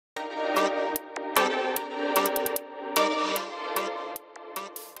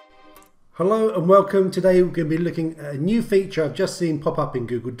Hello and welcome. Today we're going to be looking at a new feature I've just seen pop up in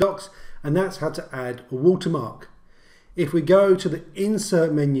Google Docs, and that's how to add a watermark. If we go to the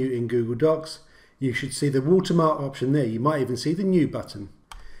Insert menu in Google Docs, you should see the watermark option there. You might even see the New button.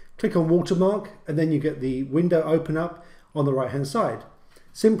 Click on Watermark and then you get the window open up on the right hand side.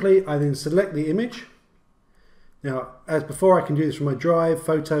 Simply, I then select the image. Now, as before, I can do this from my drive,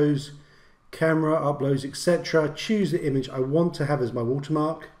 photos, camera, uploads, etc. Choose the image I want to have as my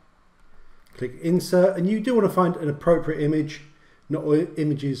watermark. Click Insert, and you do want to find an appropriate image. Not all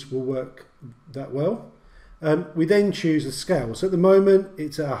images will work that well. We then choose the scale. So at the moment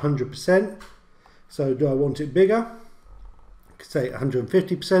it's at 100%. So do I want it bigger? I could say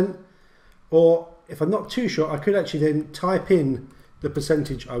 150%. Or if I'm not too sure, I could actually then type in the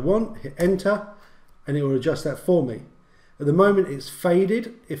percentage I want, hit enter, and it will adjust that for me. At the moment it's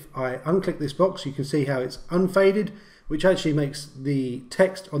faded. If I unclick this box, you can see how it's unfaded, which actually makes the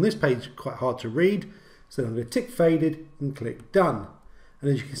text on this page quite hard to read. So I'm going to tick faded and click done. And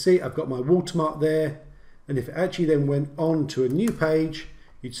as you can see, I've got my watermark there. And if it actually then went on to a new page,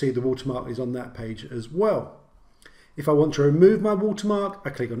 you'd see the watermark is on that page as well. If I want to remove my watermark,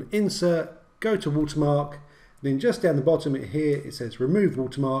 I click on Insert, go to Watermark, then just down the bottom here it says Remove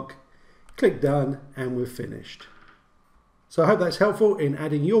Watermark, click Done, and we're finished. So I hope that's helpful in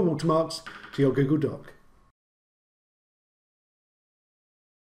adding your watermarks to your Google Doc.